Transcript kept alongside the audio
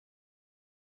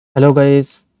Hello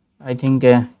guys, I think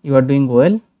you are doing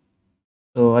well.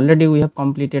 So already we have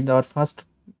completed our first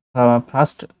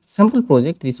simple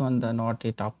project. This one the not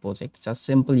a tough project, just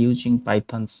simple using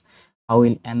Python's how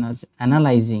will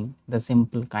analyzing the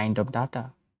simple kind of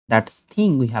data. That's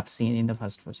thing we have seen in the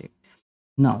first project.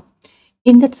 Now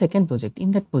in that second project,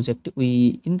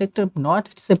 not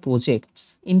it's a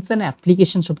project, it's an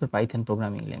application of the Python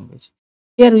programming language.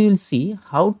 Here we will see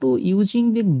how to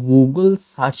using the Google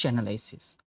search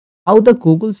analysis, how the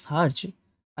Google search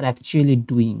are actually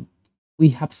doing. We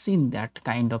have seen that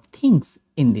kind of things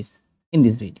in this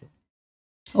video.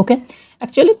 Okay,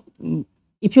 actually,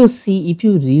 if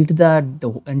you read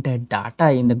the entire data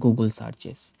in the Google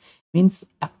searches, means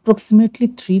approximately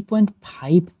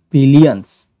 3.5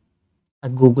 billions are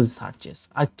Google searches,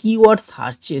 are keyword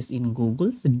searches in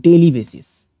Google's daily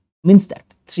basis. Means that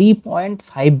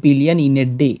 3.5 billion in a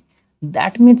day.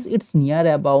 That means it's near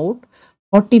about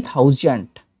 40,000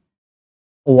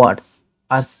 words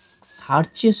are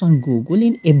searches on Google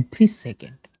in every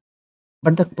second.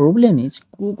 But the problem is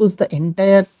Google's the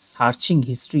entire searching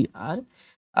history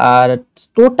are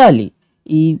totally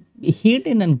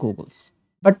hidden in Google's.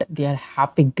 But they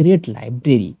have a great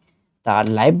library. The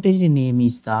library name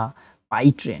is the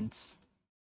PyTrends.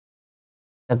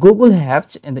 The Google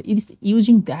has and it is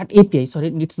using that API. Sorry,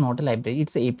 it's not a library,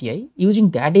 it's a API. Using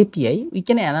that API, we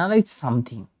can analyze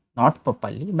something, not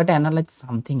properly, but analyze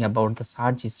something about the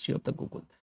search history of the Google.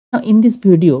 Now, in this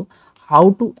video, how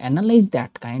to analyze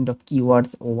that kind of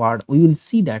keywords or word, we will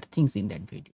see that things in that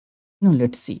video. Now,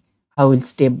 let's see how will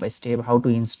step by step, how to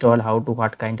install, how to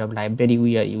what kind of library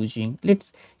we are using.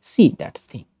 Let's see that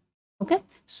thing. Okay,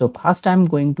 so first I'm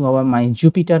going to my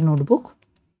Jupyter notebook.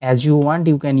 As you want,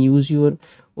 you can use your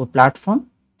platform.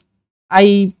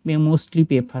 I may mostly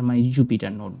prefer my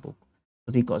Jupyter notebook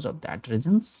because of that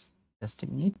reasons. Just a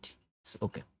minute. It's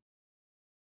okay.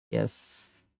 Yes,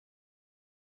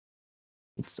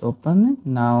 it's open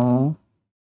now.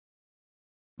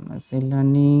 Machine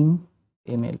learning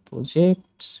ML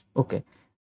project. Okay,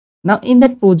 now in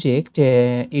that project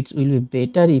it will be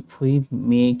better if we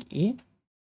make a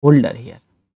folder here.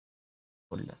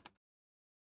 Folder,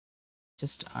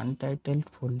 just untitled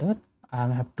folder. I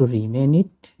have to rename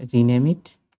it.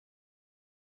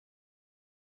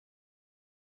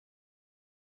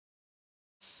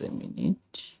 Just a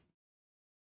minute.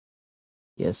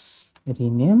 Yes,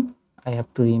 rename. I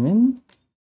have to rename.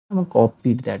 I'm gonna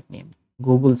copy that name.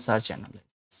 Google Search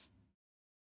Analysis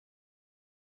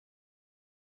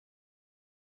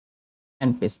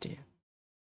and paste here.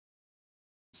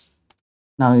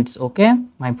 Now it's okay.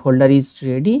 My folder is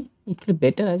ready. It will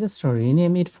be better. I just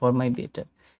rename it for my better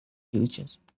future.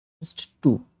 Just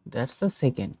 2. That's the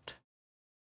second.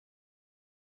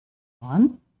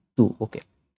 1, 2. Okay.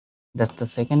 That's the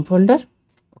second folder.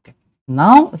 Okay.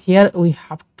 Now here we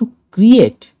have to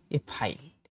create a file.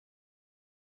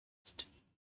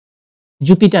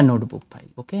 Jupyter notebook file.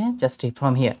 Okay. Just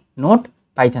from here. Note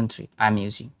Python 3 I'm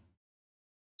using.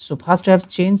 So first I have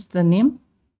changed the name.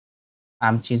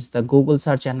 I'm changed the Google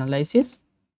search analysis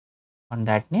on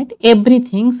that net. Every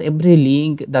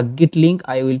link, the git link,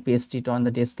 I will paste it on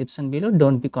the description below.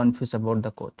 Don't be confused about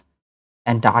the code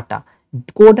and data.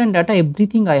 Code and data,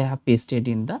 everything I have pasted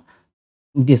in the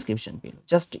description below.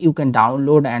 Just you can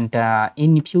download and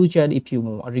in future if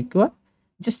you require,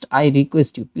 just I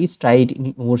request you please try it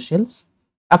in yourselves.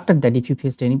 After that, if you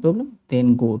faced any problem,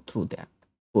 then go through that.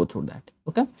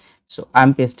 Okay. So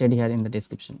I'm pasted here in the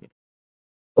description below.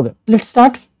 Okay, let's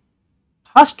start.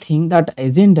 First thing, that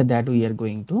agenda that we are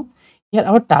going to here,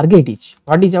 our target is,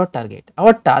 what is our target?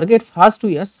 Our target first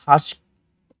we are search,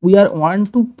 we are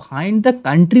want to find the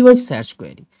country wise search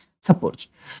query. Suppose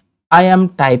I am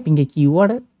typing a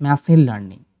keyword machine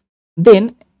learning,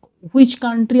 then which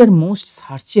country are most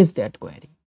searches that query?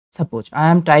 Suppose I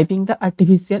am typing the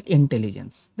artificial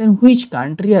intelligence, then which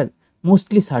country are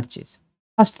mostly searches?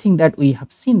 First thing that we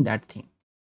have seen that thing.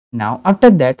 Now after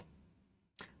that,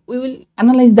 we will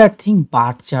analyze that thing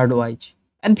bar chart wise,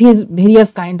 and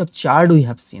various kind of chart we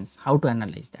have seen how to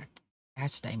analyze that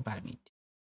as time permit.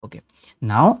 Okay,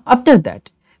 now after that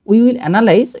we will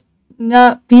analyze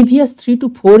the previous 3 to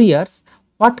 4 years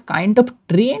what kind of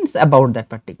trends about that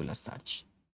particular search.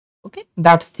 Okay,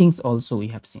 that's things also we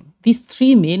have seen. These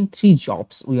three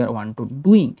jobs we are want to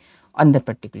doing on that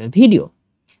particular video.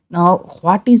 Now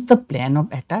what is the plan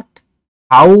of attack?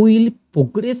 How we will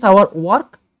progress our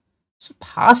work? So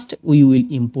first we will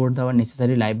import our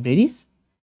necessary libraries.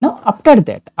 Now after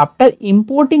that, after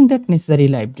importing that necessary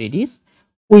libraries,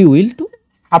 we will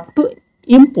have to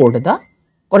import the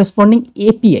corresponding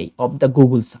API of the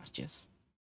Google searches.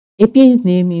 API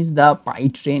name is the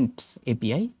PyTrends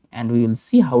API. and we will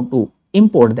see how to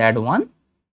import that one.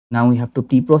 Now we have to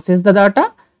pre-process the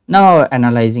data. Now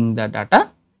analyzing the data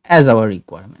as our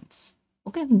requirements.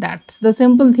 Okay, that's the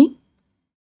simple thing.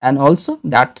 And also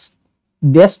that's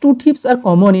these two tips are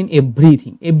common in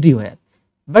everything, everywhere.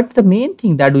 But the main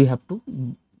thing that we have to,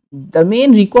 the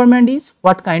main requirement is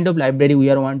what kind of library we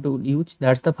are want to use.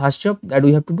 That's the first job that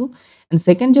we have to do. And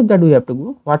second job that we have to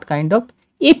do, what kind of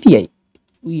API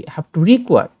we have to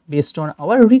require based on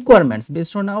our requirements,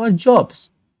 based on our jobs.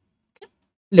 Okay.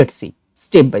 Let's see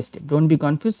step by step. Don't be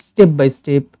confused. Step by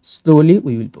step, slowly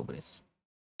we will progress.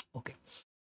 Okay.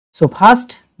 So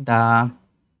first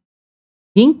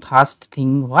first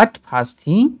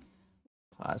thing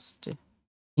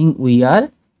we are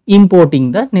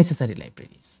importing the necessary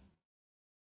libraries.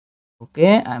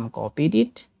 Okay, I am copied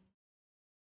it,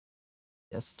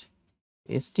 just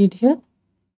paste it here.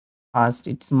 First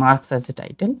it marks as a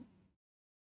title.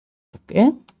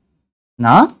 Okay,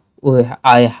 now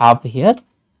I have here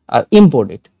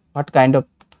import it. What kind of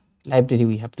library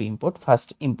we have to import?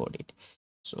 First import it.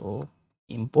 So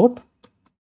import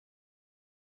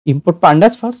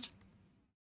pandas first.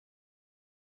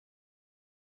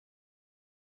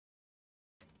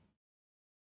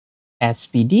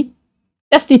 SPD.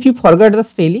 Just if you forgot the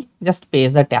spelling, just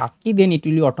paste the tab key, then it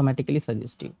will automatically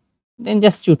suggest you. Then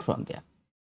just shoot from there.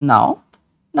 Now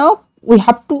we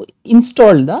have to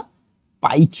install the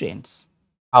PyTrends.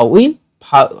 How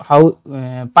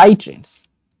PyTrends?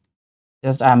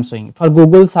 Just I am showing for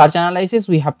Google search analysis,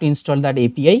 we have to install that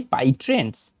API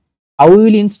PyTrends. How we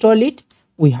will install it?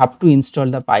 We have to install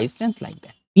the PyTrends like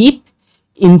that. pip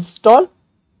install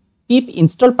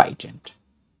PyTrend.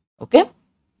 Okay.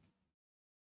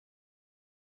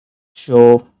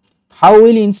 So how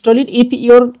will install it? If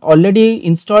you're already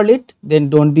installed it, then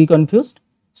don't be confused.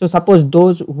 So suppose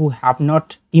those who have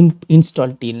not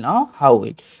installed till now, how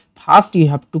will? First you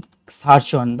have to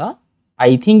search on the,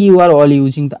 I think you are all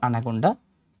using the Anaconda.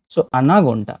 So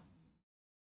Anaconda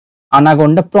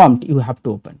prompt you have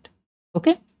to open.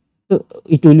 Okay, so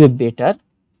it will be better.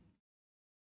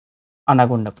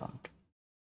 Anaconda prompt.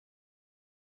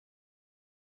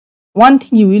 One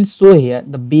thing you will show here,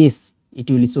 the base. It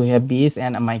will show here base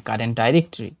and my current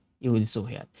directory. You will show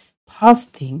here.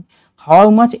 First thing, how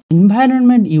much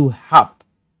environment you have.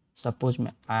 Suppose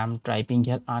I am typing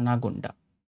here Anaconda.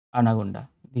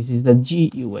 This is the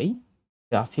GUI,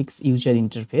 graphics user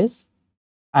interface.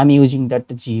 I am using that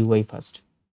GUI first.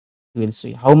 You will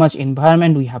see how much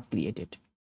environment we have created.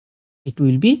 It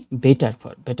will be better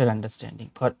for better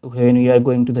understanding for when we are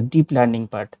going to the deep learning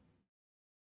part,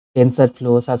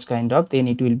 TensorFlow, such kind of, then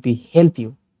it will be help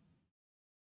you.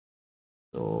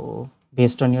 So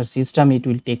based on your system, it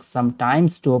will take some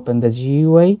times to open the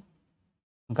GUI.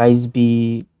 Guys,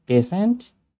 be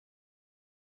patient.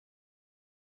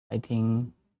 I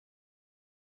think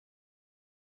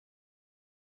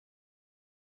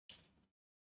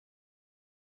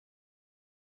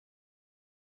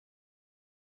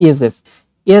yes guys,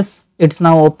 yes, it's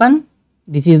now open.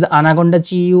 This is the Anaconda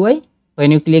GUI.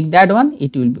 When you click that one,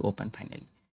 it will be open finally.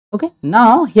 Okay,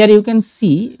 now here you can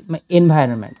see my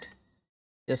environment.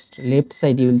 Just left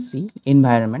side you will see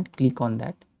environment. Click on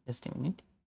that. Just a minute,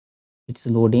 it's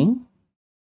loading.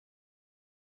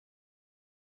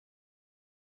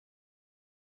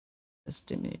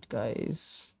 Just a minute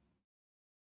guys.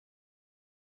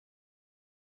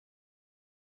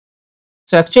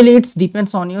 So actually it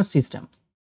depends on your system.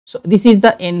 So this is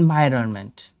the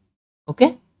environment.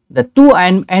 Okay, the two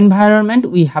environment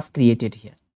we have created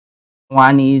here.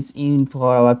 One is in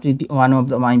for our one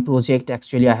of my project,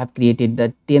 actually I have created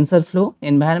the TensorFlow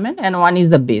environment, and one is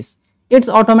the base. It's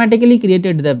automatically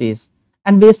created the base,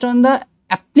 and based on the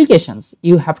applications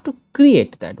you have to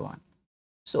create that one.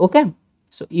 So okay,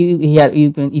 so here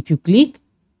you can, if you click,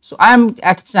 so I am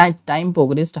at time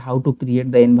progressed how to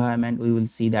create the environment, we will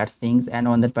see that things, and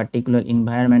on that particular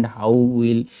environment how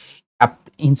we will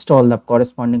install the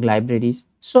corresponding libraries.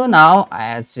 So now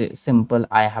as simple,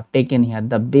 I have taken here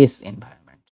the base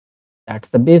environment. That's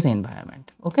the base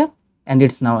environment. Okay, and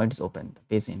it's now it's open, the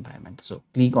base environment. So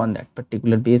click on that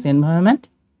particular base environment.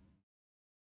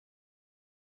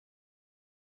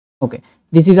 Okay,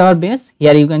 this is our base.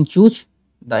 Here you can choose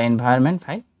the environment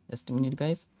file. Just a minute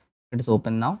guys, it is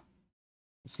open now.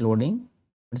 It's loading.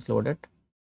 It's loaded.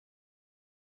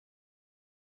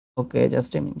 Okay,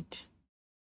 just a minute.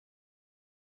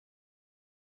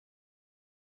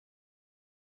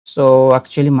 So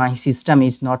actually my system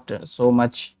is not so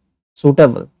much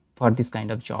suitable for this kind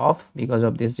of job. Because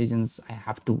of these reasons I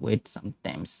have to wait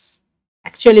sometimes.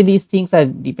 Actually these things are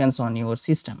depends on your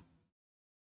system.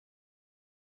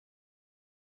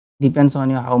 depends on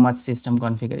your how much system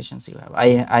configurations you have.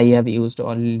 I have used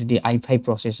already i5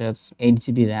 processors, 8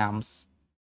 GB RAMs.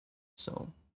 So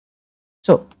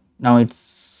now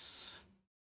it's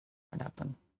what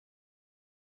happened.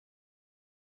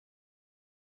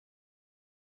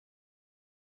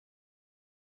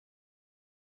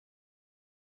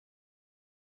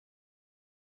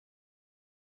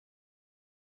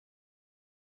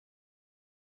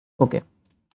 Okay.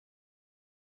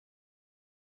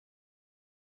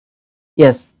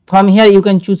 Yes, from here you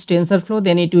can choose TensorFlow,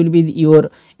 then it will be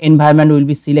your environment will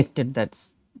be selected.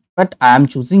 That's but I am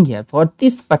choosing here for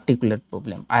this particular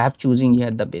problem. I have choosing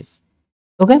here the base.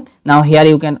 Okay, now here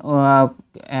you can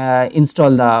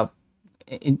install the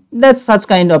that's such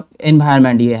kind of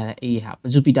environment you have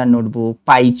Jupyter Notebook,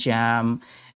 PyCharm,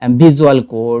 and Visual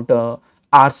Code,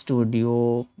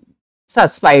 RStudio,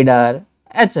 such Spider,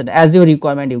 etc. As your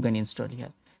requirement, you can install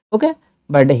here. Okay,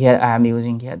 but here I am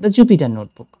using here the Jupyter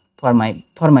Notebook for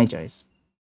my choice.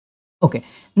 Okay,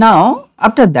 now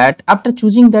after that, after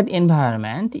choosing that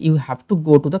environment, you have to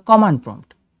go to the command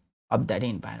prompt of that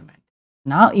environment.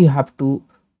 Now you have to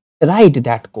write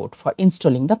that code for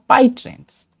installing the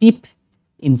PyTrends. Pip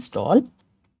install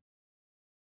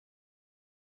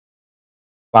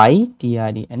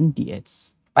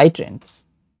PyTrends, PyTrends.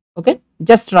 Okay,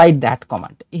 just write that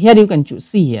command. Here you can choose.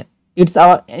 See here, it's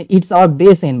our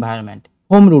base environment.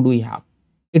 Home root we have.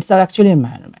 It's our actual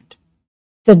environment.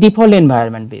 It's a default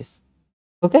environment base.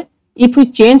 Okay, if we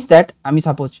change that, I mean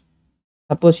suppose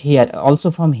here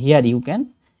also from here you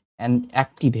can and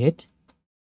activate,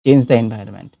 change the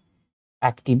environment,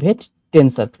 activate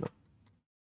TensorFlow.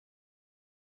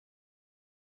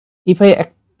 If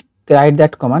I write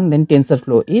that command, then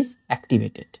TensorFlow is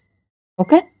activated.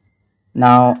 Okay,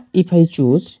 now if I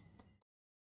choose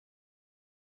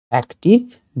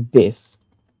active base,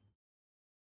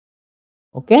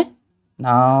 okay,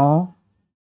 now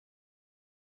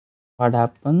what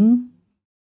happened?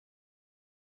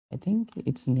 I think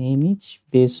its name is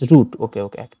base root. Okay,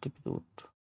 active root.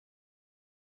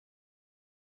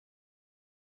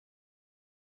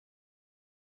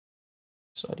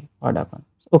 Sorry, what happened?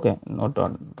 Okay, no,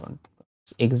 don't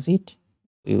exit.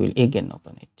 We will again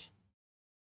open it.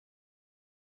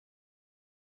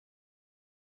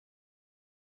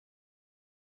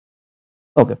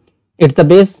 Okay, it's the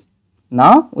base.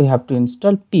 Now we have to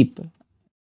install pip.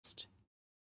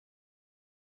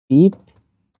 Pip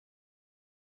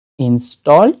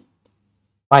install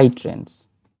PyTrends.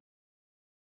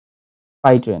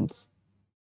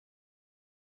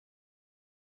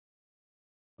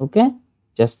 Okay,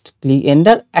 just click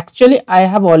enter. Actually, I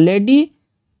have already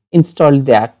installed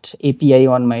that API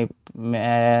on my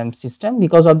system.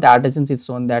 Because of the artisans is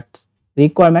shown that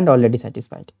requirement already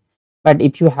satisfied. But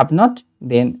if you have not,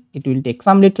 then it will take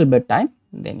some little bit time,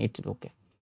 then it's okay.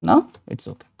 Now it's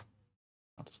okay.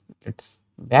 It's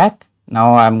back.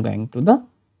 Now I'm going to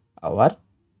our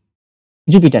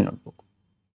Jupyter Notebook.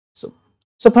 So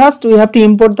first we have to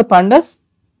import the pandas.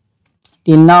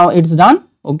 Till now it's done.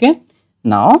 Okay,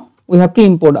 now we have to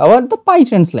import the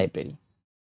PyTrends library.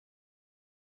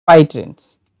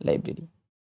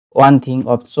 One thing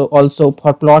also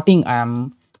for plotting, I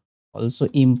am also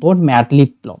import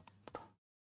matplotlib.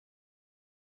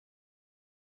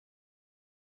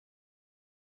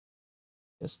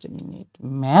 Just a minute.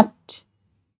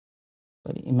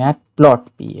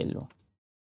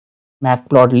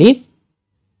 Matplotlib,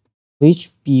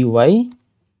 which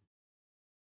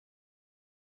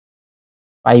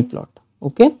pyplot.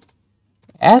 Okay,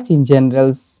 as in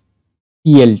general's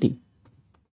plt.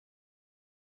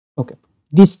 Okay,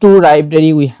 these two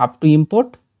library we have to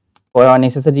import for our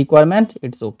necessary requirement.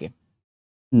 It's okay.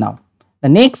 Now the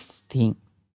next thing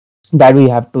that we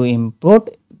have to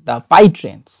import the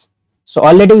PyTrends. So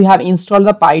already we have installed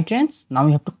the PyTrends. Now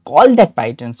we have to call that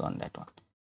PyTrends on that one.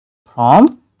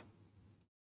 From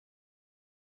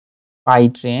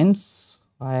PyTrends,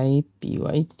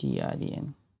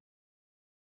 pytren,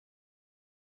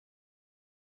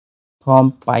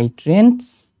 from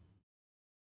PyTrends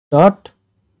dot,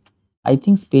 I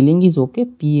think spelling is okay,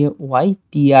 pytrends.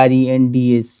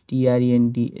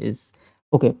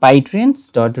 Okay,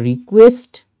 PyTrends dot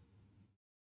request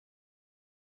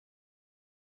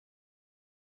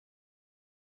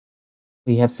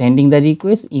we have sending the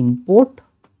request, import.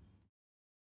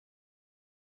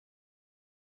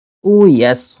 Oh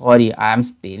yes, sorry, I am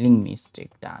spelling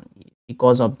mistake done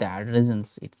because of that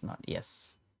reasons. It's not.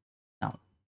 Yes, now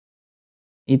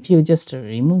if you just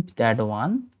remove that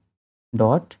one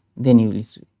dot, then you will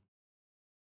see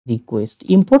request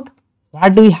import.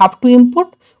 What do we have to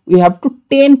import? We have to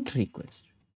 10th request.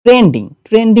 Trending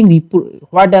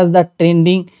report. What does the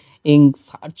trending in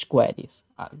search queries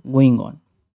are going on.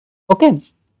 Okay,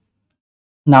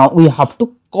 now we have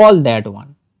to call that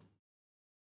one.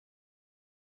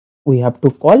 We have to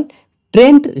call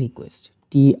trend request,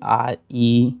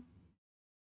 TRENDREQ,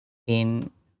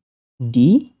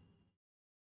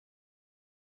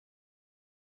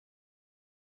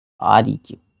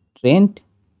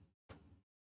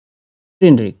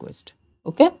 trend request.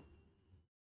 Okay,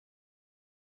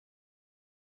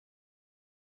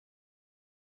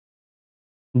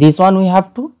 this one we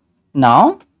have to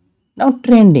now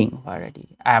trending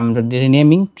already. I am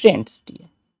renaming trends.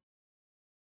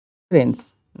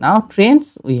 Trends. Now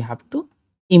trends we have to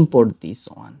import this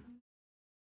one.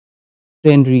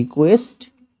 Trend request.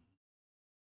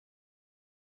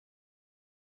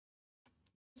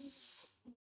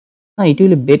 Now it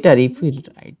will be better if we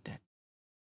write that.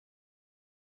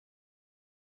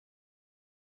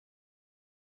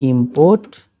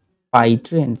 Import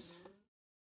PyTrends.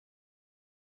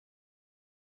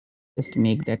 Just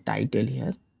make the title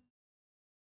here.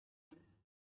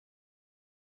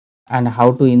 And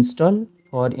how to install?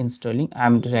 For installing, I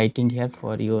am writing here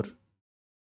for installing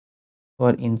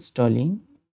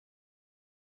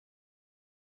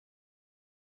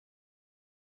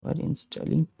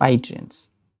PyTrends.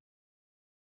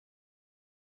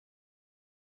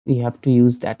 We have to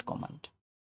use that command.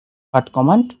 What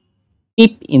command?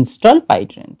 Pip install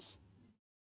PyTrends.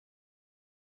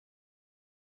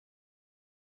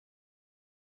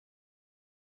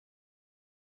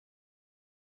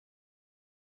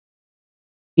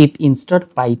 Pip install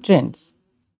PyTrends.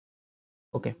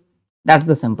 Okay, that's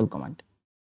the simple command.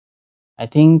 I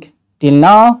think till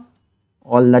now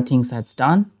all the things has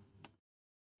done.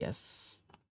 Yes,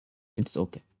 it's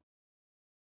okay.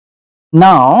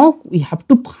 Now we have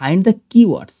to find the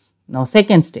keywords. Now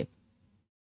second step,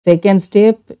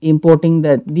 importing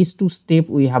these two steps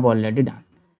we have already done.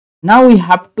 Now we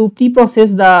have to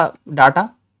pre-process the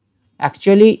data.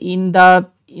 Actually in the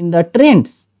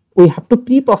trends we have to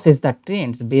pre-process the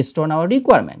trends based on our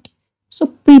requirement. So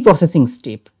pre-processing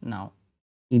step, now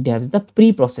it has the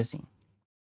pre-processing.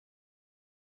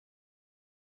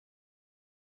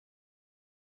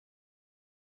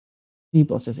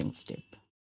 Pre-processing step.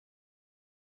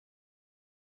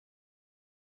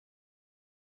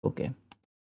 Okay.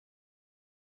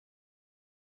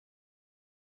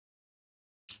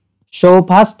 So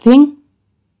first thing,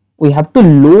 we have to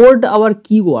load our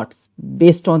keywords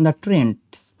based on the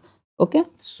trends. Okay,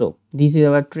 so this is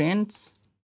our trends.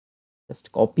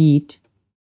 Just copy it.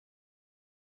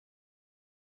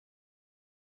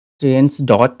 Trends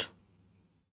dot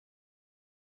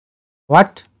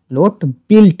what load?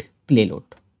 Build payload.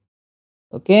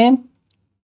 Okay,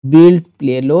 build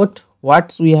payload.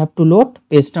 What we have to load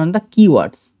based on the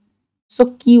keywords.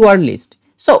 So keyword list.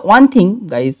 So one thing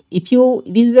guys, if you,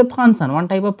 this is a function, one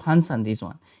type of function, this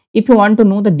one. If you want to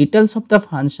know the details of the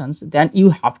functions, then you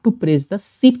have to press the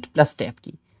shift plus tab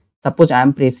key. Suppose I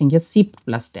am pressing here shift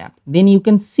plus tab, then you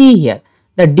can see here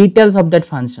the details of that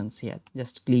functions here.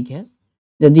 Just click here,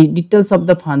 the details of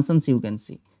the functions you can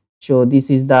see. So this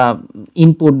is the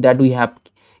input that we have: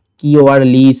 keyword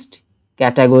list,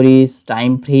 categories,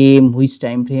 time frame, which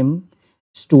time frame,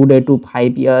 student to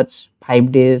 5 years,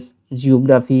 5 days,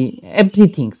 geography,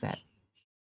 everything, sir.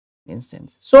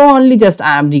 Instance. So only just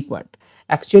I am required.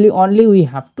 Actually only we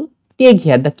have to take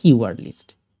here the keyword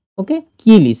list. Okay,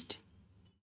 key list.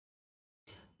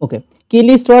 Okay, key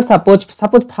list, or suppose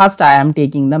first I am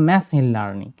taking the machine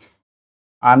learning.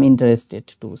 I am interested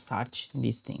to search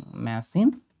this thing,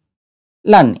 machine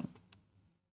learning.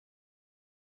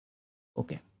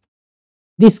 Okay,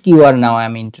 this keyword now I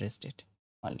am interested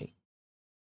only.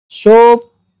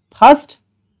 So first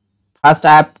I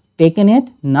have taken it.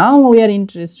 Now we are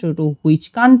interested to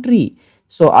which country.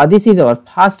 So this is our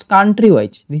first country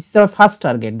wise. This is our first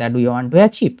target that we want to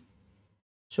achieve.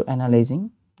 So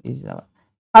analyzing, this is our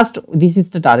first, this is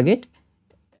the target,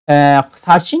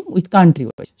 searching with country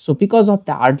wise. So because of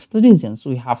the reasons,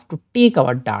 we have to take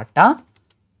our data.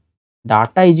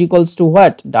 Data is equals to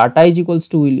what? Data is equals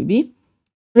to will be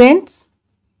trends.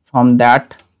 From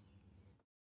that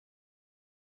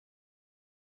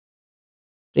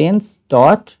trends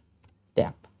dot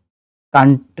step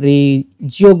country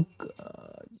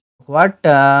what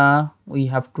we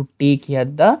have to take here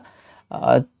the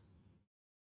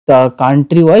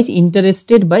country wise,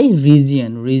 interested by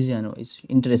region wise,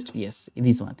 interest, yes,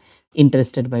 this one,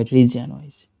 interested by region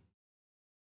wise,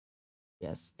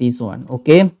 yes, this one.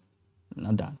 Okay,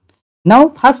 now done. Now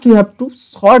first we have to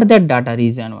sort that data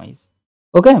region wise.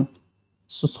 Okay,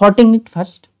 so sorting it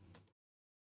first,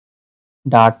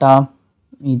 data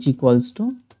is equals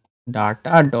to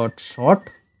data dot sort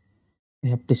We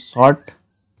have to sort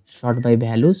by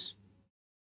values,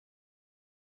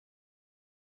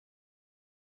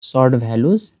 sort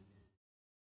values.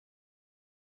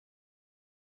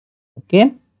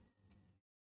 Okay,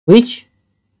 which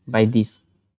by this,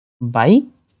 by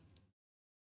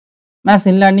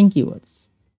machine learning keywords.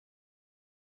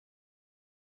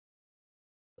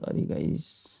 Sorry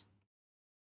guys,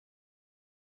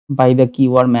 by the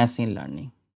keyword machine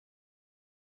learning.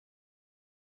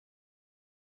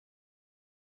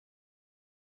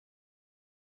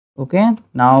 Okay,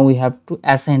 now we have to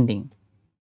ascending.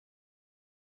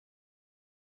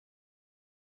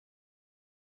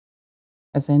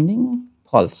 Ascending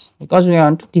false, because we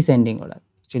want descending order.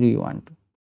 Actually we want to.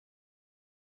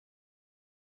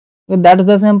 So that is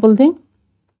the simple thing.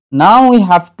 Now we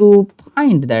have to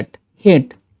find that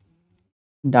head,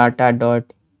 data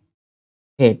dot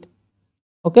head.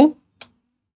 Okay,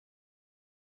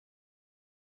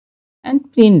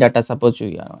 and print data. Suppose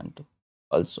we want to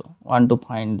also want to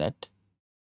find that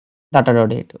data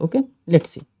dot head. Okay, let's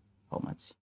see how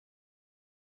much.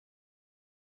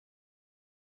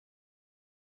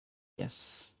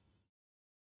 Yes,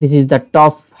 this is the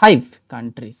top 5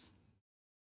 countries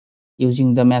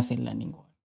using the machine learning.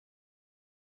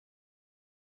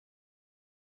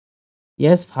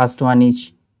 Yes, first one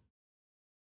is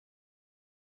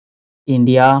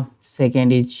India,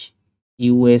 second is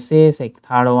USA,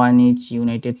 third one is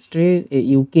United States,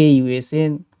 UK,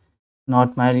 USA,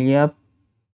 North America.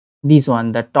 This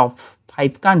one, the top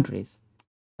 5 countries.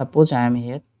 Suppose I am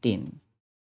here 10.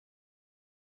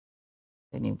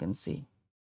 Then you can see.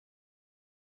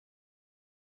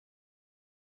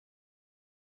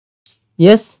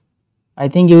 Yes, I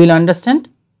think you will understand.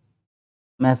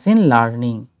 Machine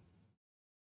learning.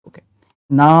 Okay.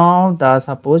 Now the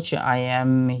suppose I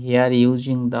am here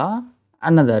using the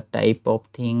another type of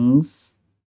things.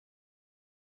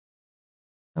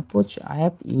 Suppose I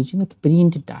am using a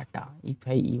print data. If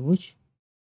I use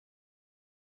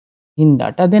in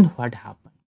data, then what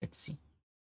happens? Let's see.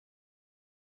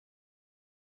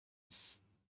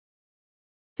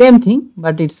 Same thing,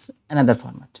 but it's another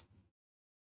format.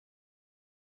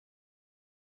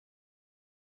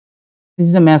 This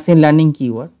is the machine learning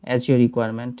keyword as your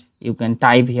requirement. You can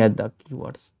type here the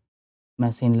keywords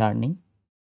machine learning.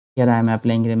 Here I am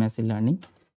applying the machine learning.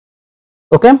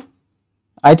 Okay,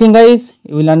 I think guys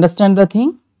you will understand the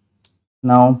thing.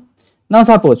 Now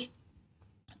suppose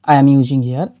I am using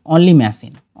here only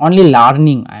machine, only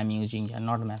learning I am using here,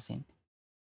 not machine.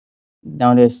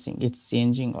 Now let's think it's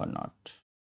changing or not.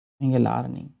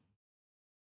 Learning.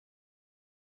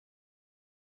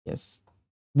 Yes,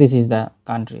 this is the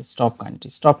countries, top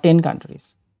 10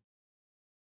 countries.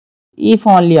 If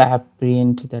only I have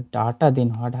print the data, then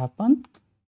what happen?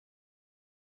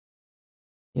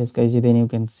 Yes guys, then you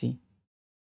can see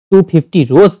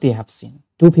 250 rows they have seen,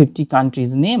 250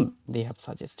 countries name they have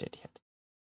suggested here.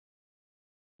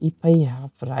 If I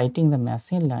have writing the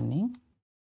machine learning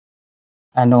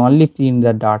and only print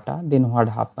the data, then what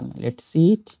happen? Let's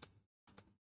see it.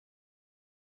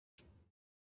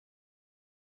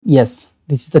 Yes,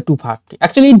 this is the 250.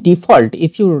 Actually in default,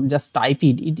 if you just type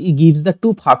it, it gives the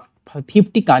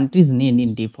 250 countries name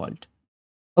in default.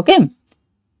 Okay,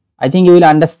 I think you will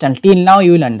understand. Till now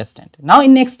you will understand. Now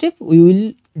in next step we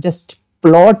will just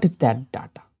plot that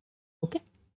data. Okay.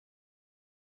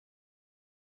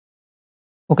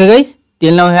 Okay guys,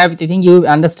 till now I think you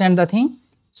understand the thing.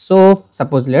 So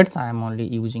suppose I am only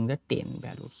using the 10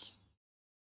 values.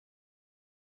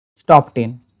 Top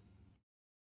 10.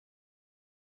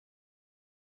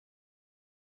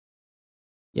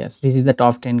 Yes, this is the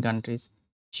top 10 countries,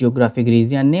 geographic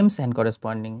region names and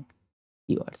corresponding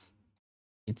keywords.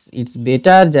 It's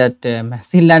better that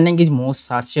machine learning is most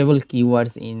searchable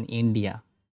keywords in India.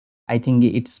 I think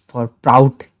it's for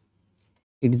proud.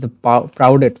 It is the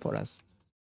proudest for us.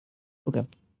 Okay.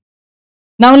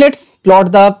 Now let's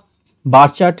plot the bar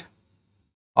chart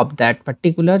of that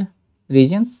particular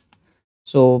regions.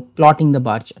 So plotting the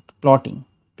bar chart, plot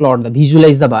the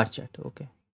visualize the bar chart. Okay.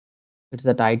 It's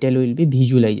the title will be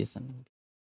visualization.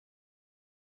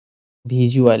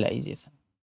 Visualization.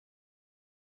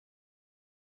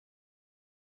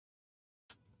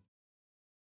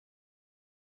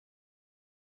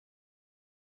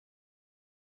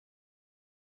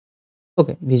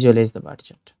 Okay, visualize the bar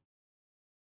chart.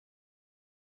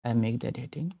 I make that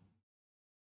heading.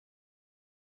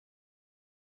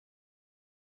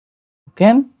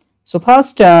 Okay, so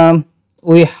first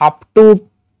we have to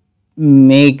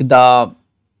make the,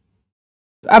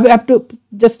 I have to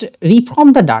just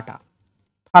reform the data.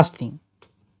 First thing,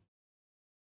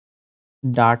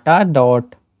 data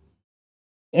dot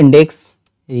index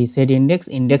reset index,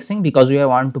 indexing, because we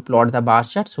want to plot the bar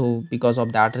chart. So because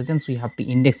of that reasons we have to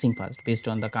indexing first based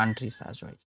on the country search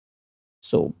wise.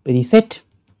 So reset,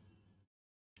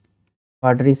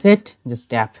 what reset, just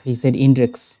tap reset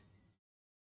index,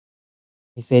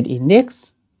 reset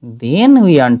index, then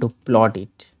we want to plot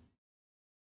it.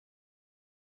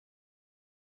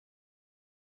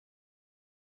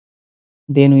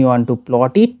 Then we want to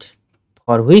plot it,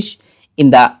 for which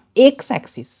in the x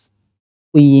axis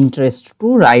we interest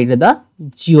to write the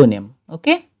geoname.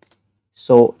 Okay,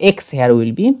 so x here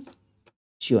will be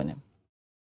geoname.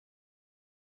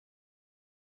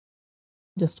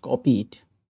 Just copy it.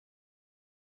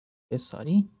 Okay,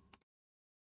 sorry.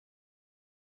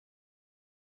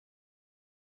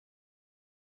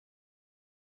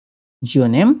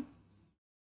 Geoname,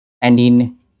 and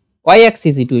in y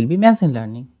axis it will be machine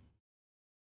learning.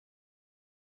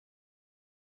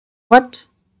 What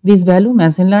this value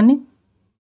machine learning?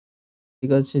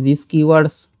 Because these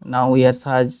keywords now we are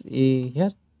searching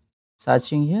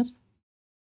here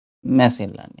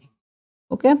machine learning.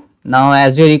 Okay, now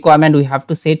as your requirement we have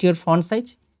to set your font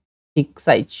size, fixed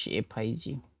size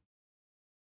FIG.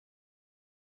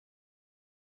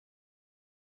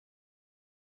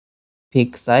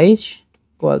 Fixed size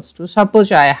equals to,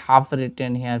 suppose I have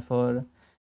written here for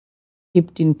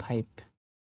 15.5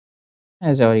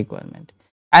 as our requirement.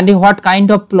 And what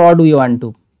kind of plot we want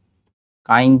to?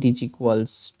 Kind is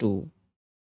equals to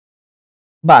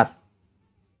bar.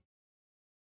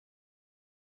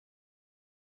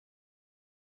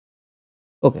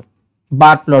 Okay,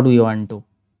 bar plot we want to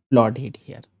plot it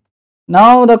here.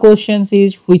 Now the question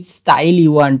is which style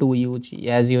you want to use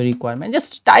as your requirement.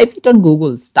 Just type it on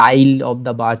Google, style of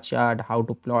the bar chart, how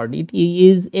to plot it.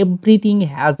 Is everything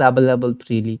has available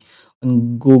freely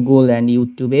on Google and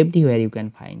YouTube, everywhere you can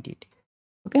find it.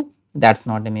 Okay, that's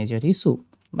not a major issue,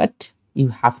 but you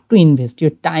have to invest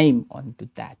your time onto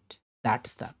that.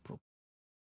 That's the problem.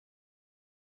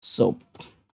 So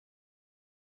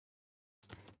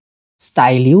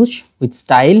style use, with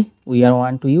style we are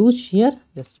want to use here,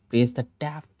 just press the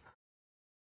tab.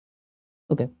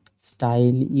 Okay,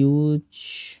 style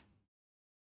use,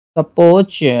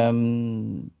 suppose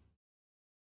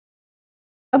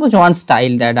one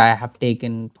style that I have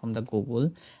taken from the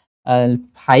Google,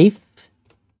 530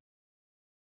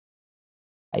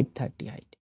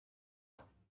 height.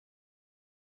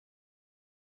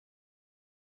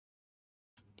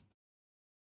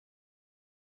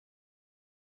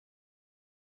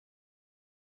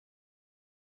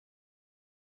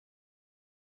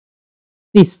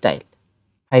 This style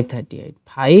 538,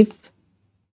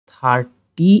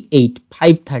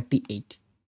 538.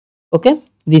 Okay,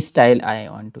 this style I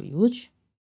want to use.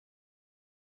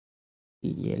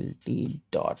 ELT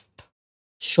dot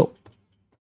show,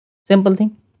 simple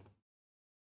thing,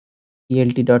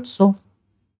 ELT dot show.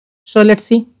 So let's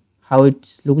see how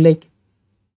it's look like.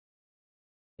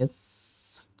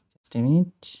 Yes, just a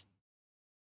minute,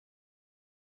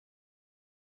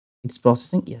 it's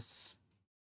processing. Yes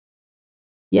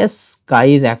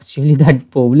guys, actually that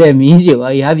problem is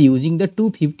I have using the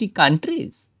 250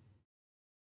 countries.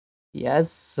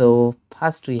 Yes, so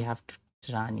first we have to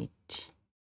run it.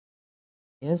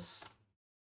 Yes,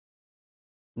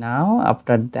 now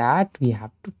after that we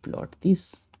have to plot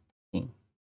this thing.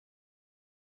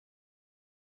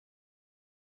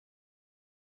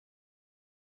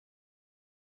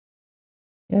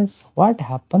 Yes, what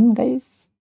happened guys?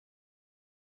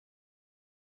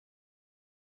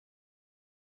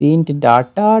 Print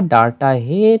data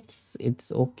hits,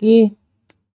 it's okay.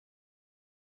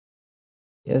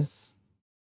 Yes,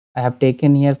 I have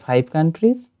taken here 5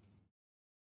 countries.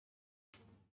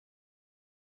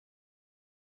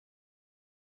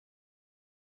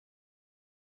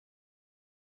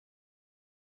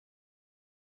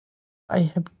 I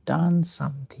have done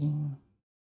something.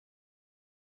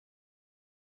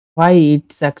 Why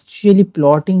it's actually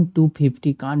plotting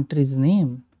 250 countries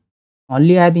name?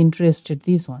 Only I have interested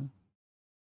this one.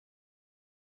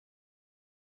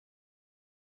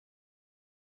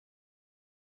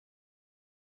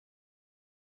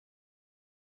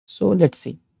 So let's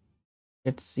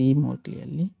see more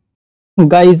clearly.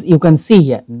 Guys, you can see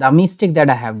here the mistake that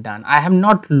I have done. I have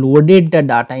not loaded the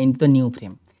data into the new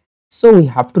frame. So we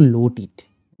have to load it.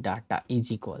 Data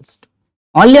is equals to,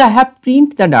 only I have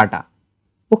print the data.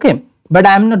 Okay, but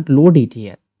I am not load it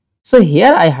here. So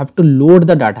here I have to load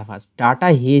the data first. Data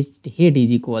head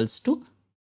is equals to,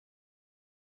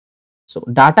 so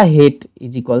data head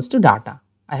is equals to data.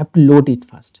 I have to load it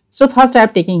first. So first I am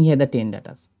taking here the 10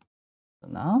 data. So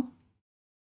now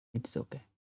it's okay.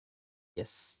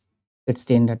 Yes, it's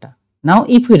 10 data. Now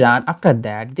if we run after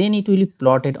that, then it will be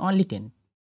plotted only 10.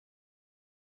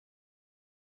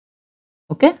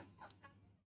 Okay,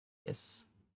 yes,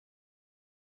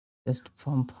 just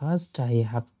from first I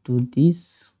have to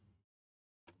this,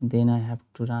 then I have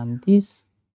to run this,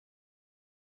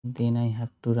 then I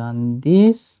have to run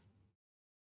this,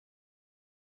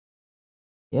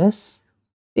 yes,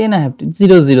 then I have to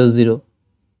 0 0 0,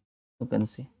 you can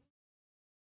see,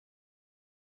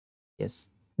 yes,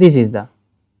 this is the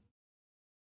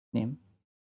name.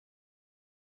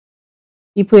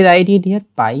 If we write it here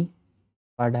pi,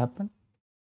 what happen?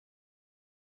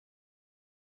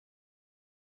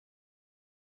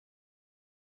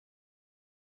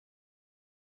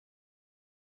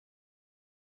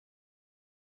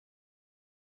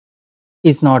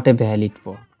 Is not a valid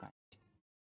word.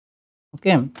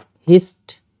 Okay,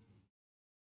 hist,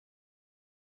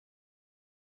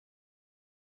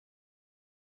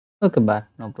 okay, bar,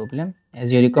 no problem.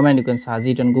 As you recommend, you can search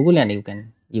it on Google and you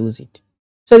can use it.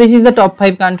 So this is the top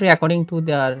 5 country according to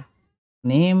their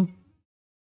name.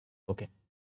 Okay.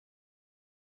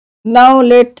 Now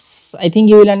let's, I think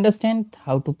you will understand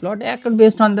how to plot.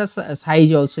 Based on the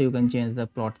size also you can change the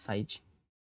plot size.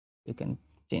 You can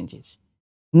change it.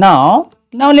 Now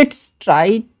let's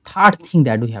try third thing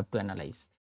that we have to analyze.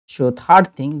 So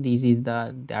third thing, this is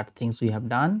the that things we have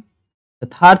done. The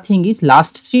third thing is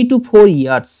last 3 to 4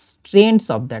 years trends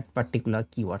of that particular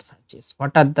keyword searches.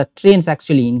 What are the trends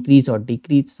actually increase or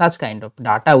decrease, such kind of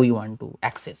data we want to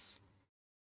access.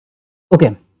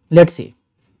 Okay, let's see.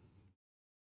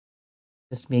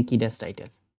 Just make it as title.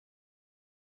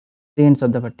 Trends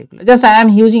of the particular. Just I am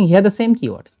using here the same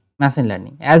keywords. Machine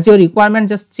learning. As your requirement,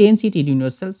 just change it in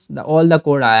yourselves. All the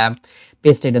code I have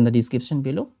pasted in the description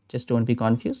below. Just don't be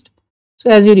confused.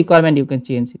 So as your requirement, you can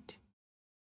change it.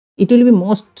 It will be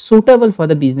most suitable for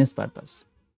the business purpose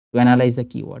to analyze the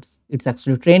keywords. It's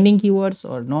actually trending keywords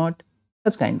or not.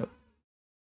 That's kind of.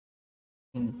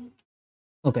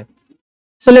 Okay.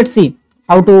 So let's see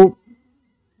how to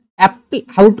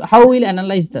how we'll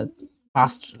analyze the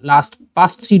past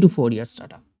 3 to 4 years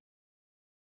data.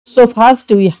 So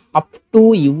first we have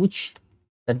to use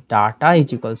the data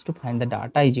is equals to find the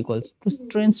data is equals to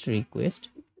strength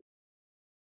request.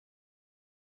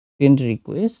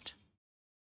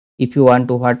 If you want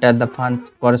to what are the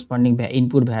funds corresponding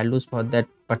input values for that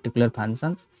particular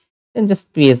functions, then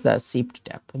just press the shift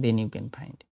tab, then you can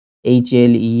find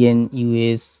HLEN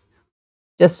US.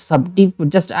 Just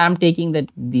I am taking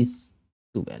that these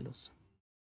two values,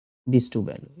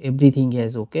 everything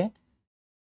is okay.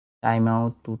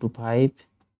 Timeout 2 to 5,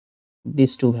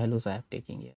 these two values I have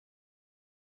taken here,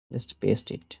 just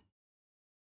paste it.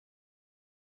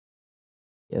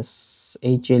 Yes,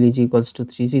 HL is equals to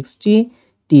 360,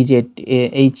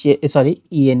 TZ sorry,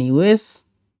 ENUS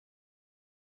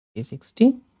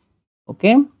 360.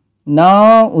 Okay,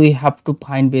 now we have to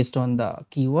find based on the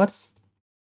keywords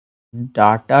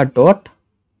data dot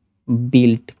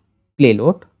build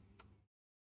payload.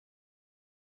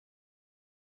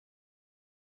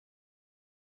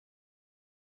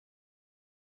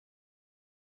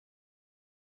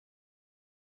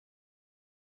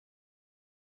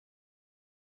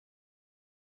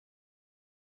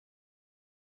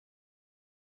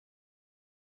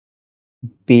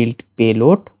 Build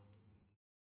payload,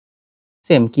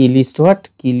 same key list, what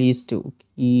key list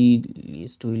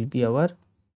will be our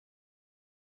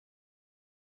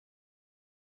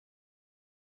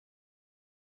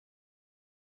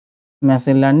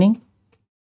machine learning.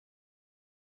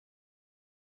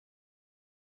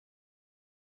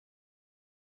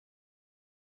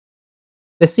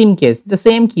 The same case, the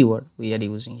same keyword we are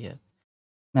using here,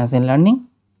 machine learning.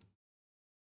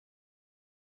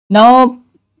 Now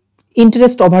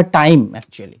interest over time,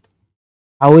 actually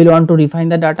how we want to refine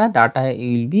the data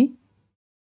will be,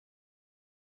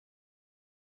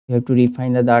 you have to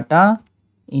refine the data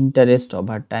interest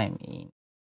over time in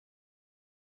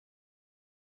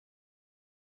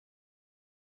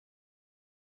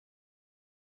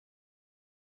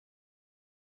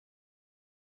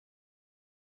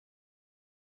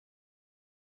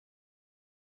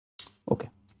okay.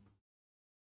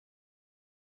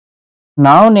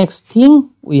 Now next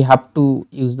thing we have to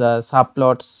use the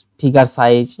subplots, figure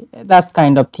size, that's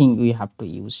kind of thing we have to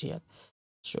use here.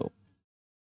 So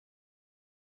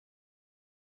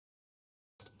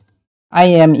I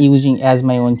am using as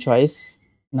my own choice.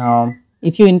 Now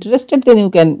if you interested, then you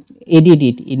can edit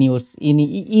it in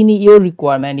your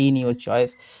requirement, in your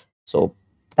choice. So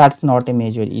that's not a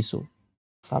major issue.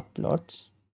 Subplots,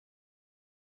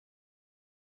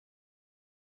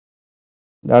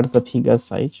 that's the figure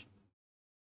size.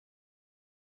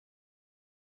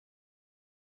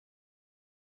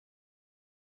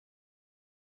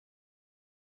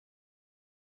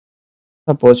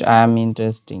 Suppose I am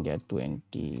interested at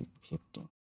 2015.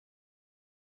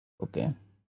 Okay.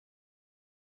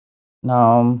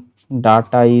 Now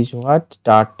data is what?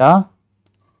 Data.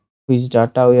 Which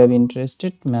data we have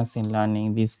interested? Machine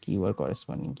learning. This keyword,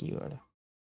 corresponding keyword.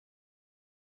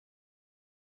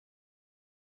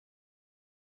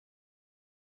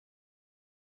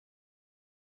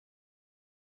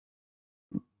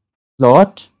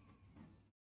 Plot.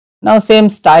 Now same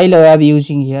style I am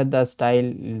using here. The style,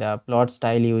 the plot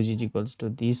style use is equals to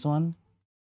this one.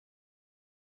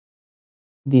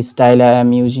 This style I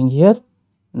am using here.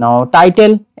 Now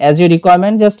title as your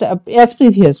requirement, just as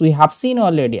previous we have seen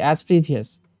already. As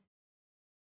previous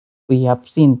we have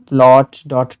seen plot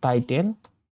dot title.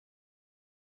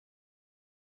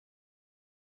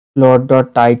 Plot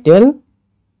dot title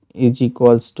is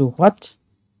equals to what?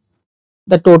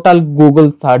 The total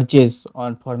Google searches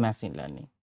on for machine learning.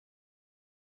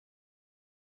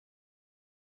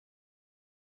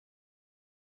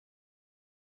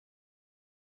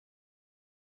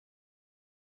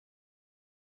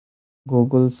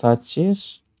 Google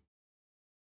searches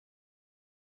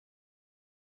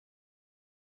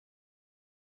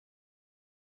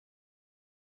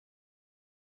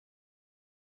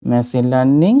machine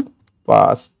learning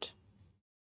past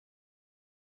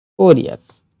 4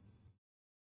 years,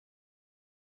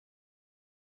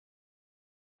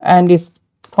 and is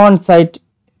font size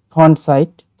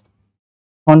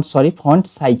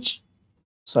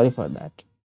sorry for that,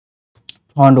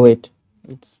 font weight,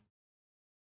 it's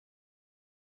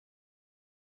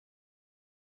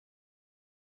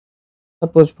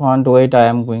suppose font weight I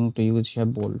am going to use here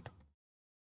bold.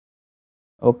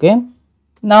 Okay.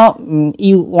 Now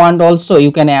you want also,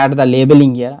 you can add the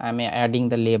labeling here. I am adding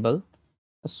the label.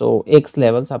 So X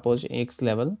level, suppose X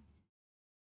level.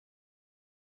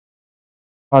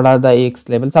 What are the X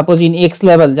level? Suppose in X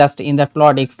level, just in the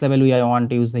plot X level, we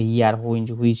want to use the year,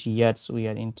 which years we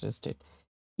are interested,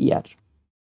 year.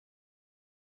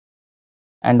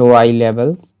 And Y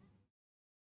levels.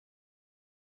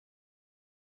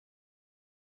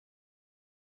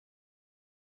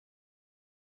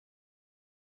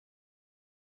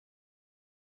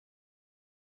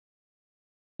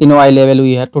 In Y level,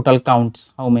 we have total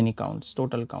counts. How many counts?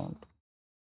 Total count.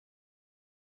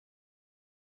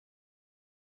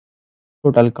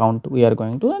 Total count we are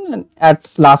going to, and at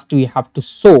last we have to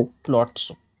show plot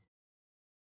show.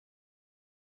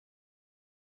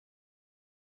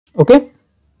 Okay,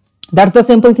 that's the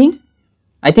simple thing.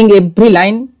 I think every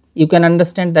line you can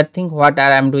understand that thing what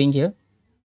I am doing here.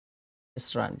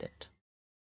 Just run that.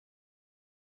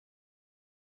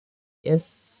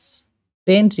 Yes,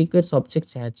 friend request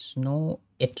object has no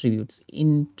attributes.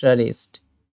 Interest.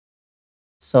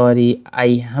 Sorry, I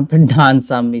have done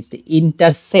some mistake.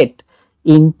 Interest.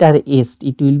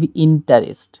 It will be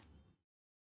interest.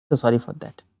 So sorry for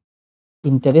that.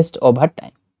 Interest over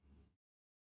time.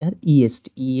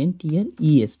 EST.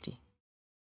 EST.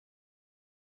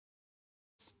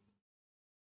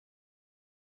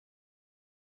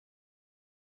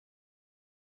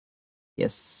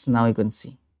 Yes, now you can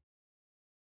see.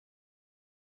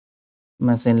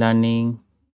 Machine learning.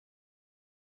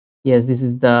 Yes, this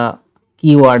is the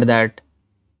keyword that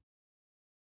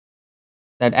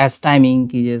as time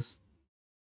increases,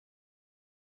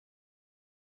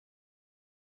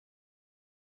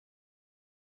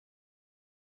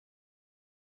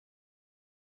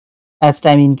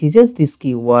 this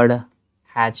keyword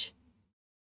has.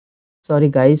 Sorry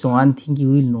guys, one thing you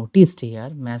will notice here,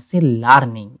 machine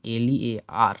learning,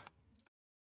 LEAR,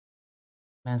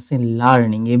 machine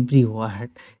learning, every word.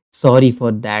 Sorry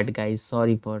for that guys,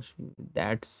 sorry for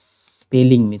that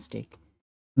spelling mistake.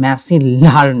 Machine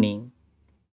learning.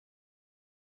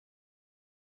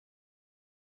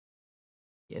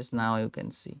 Yes, now you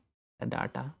can see the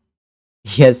data.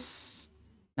 Yes,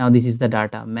 now this is the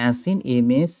data. Machine,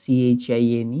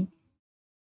 MACHINE.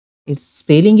 Its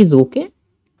spelling is okay.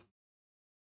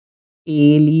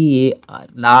 LEAR,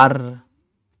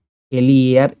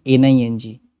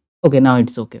 NING. Okay, now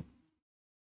it's okay.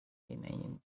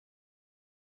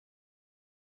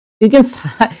 You can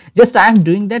just I am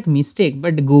doing that mistake,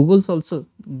 but Google's also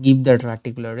give that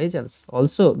particular results.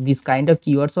 Also, this kind of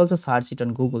keywords also search it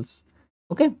on Google's.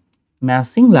 Okay,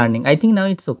 machine learning. I think now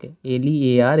it's okay.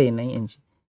 LEARNING.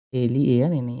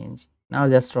 LEARNING. Now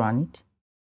just run it.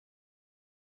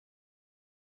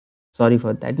 Sorry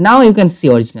for that. Now you can see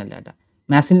original data.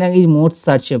 Machine learning is more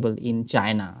searchable in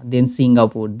China, then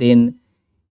Singapore, then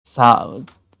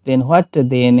what?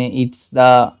 Then it's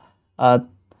the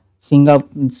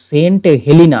Singapore, Saint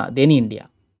Helena, then India.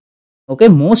 Okay,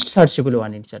 most searchable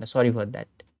one in China. Sorry for that.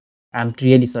 I'm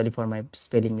really sorry for my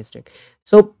spelling mistake.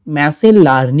 So machine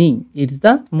learning, it's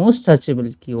the most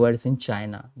searchable keywords in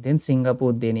China, then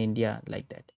Singapore, then India, like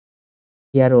that.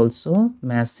 Here also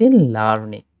machine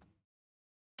learning.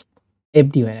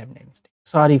 Everywhere I've made mistake.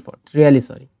 Sorry for it. Really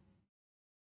sorry.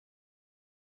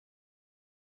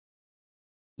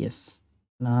 Yes.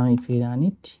 Now if we run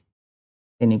it,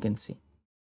 then you can see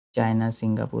China,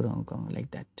 Singapore, Hong Kong, like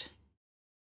that.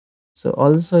 So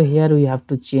also here we have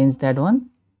to change that one.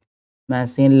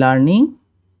 Machine learning.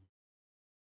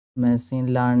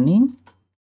 Machine learning.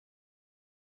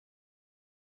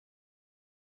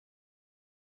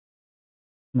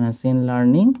 Machine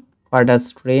learning. What are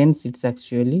strains? It's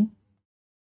actually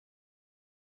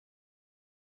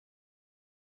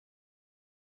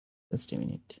just a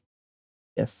minute.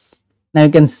 Yes. Now you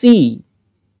can see,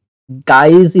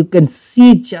 guys, you can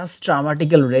see just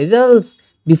dramatical results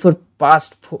before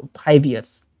past 5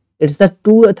 years. It's the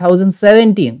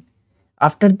 2017.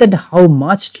 After that, how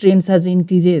much trends has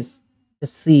increases?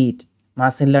 Just see it.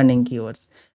 Machine learning keywords.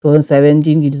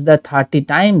 2017, it is the 30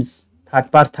 times,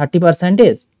 30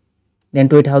 percentage. Then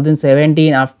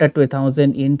 2017, after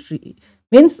 2000 entry,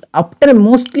 means after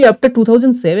mostly after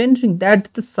 2017,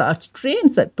 that the search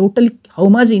trends are totally how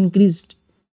much increased,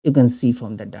 you can see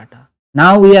from the data.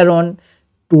 Now we are on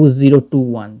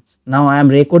 2021. Now I am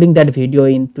recording that video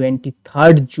in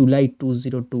 23rd July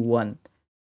 2021,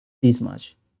 this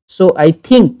much. So I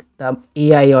think the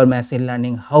AI or machine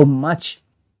learning, how much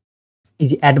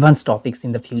is advanced topics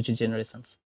in the future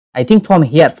generations. I think from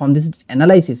here, from this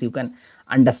analysis, you can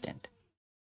understand.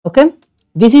 Okay,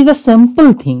 this is the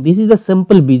simple thing. This is the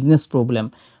simple business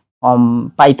problem.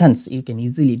 Pythons, you can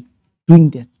easily doing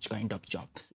that kind of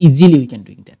jobs. Easily we can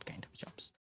doing that kind of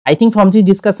jobs. I think from this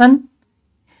discussion,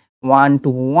 one to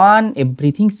one,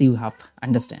 everything you have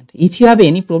understand. If you have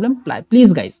any problem,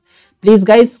 please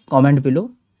guys comment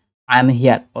below. I am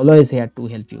here, always here to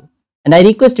help you. And I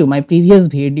request you, my previous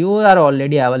videos are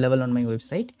already available on my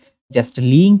website. Just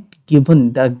link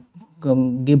given, the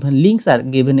given links are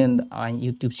given in the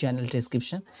YouTube channel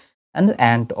description,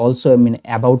 and also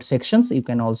about sections. You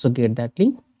can also get that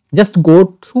link. Just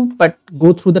go through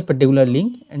that particular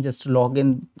link and just log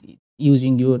in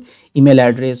using your email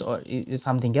address or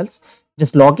something else.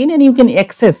 Just log in and you can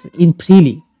access in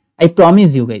freely. I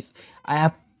promise you guys, I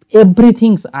have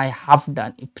everything I have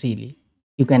done freely.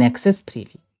 You can access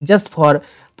freely. Just for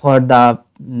the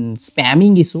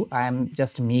spamming issue, I am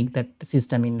just make that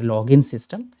system in login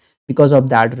system because of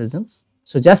that reasons.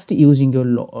 So just using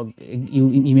your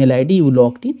email ID, you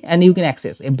logged in and you can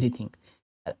access everything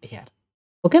here.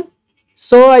 Okay,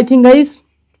 so I think guys,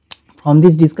 from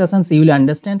these discussions you will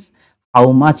understand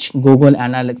how much Google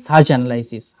search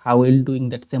analysis, how we'll doing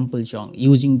that simple job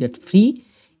using that free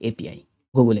API,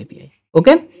 Google API.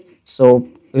 Okay, so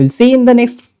we'll see in the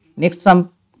next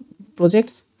some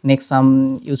projects, next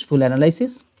some useful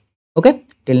analysis. Okay,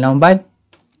 till now, bye.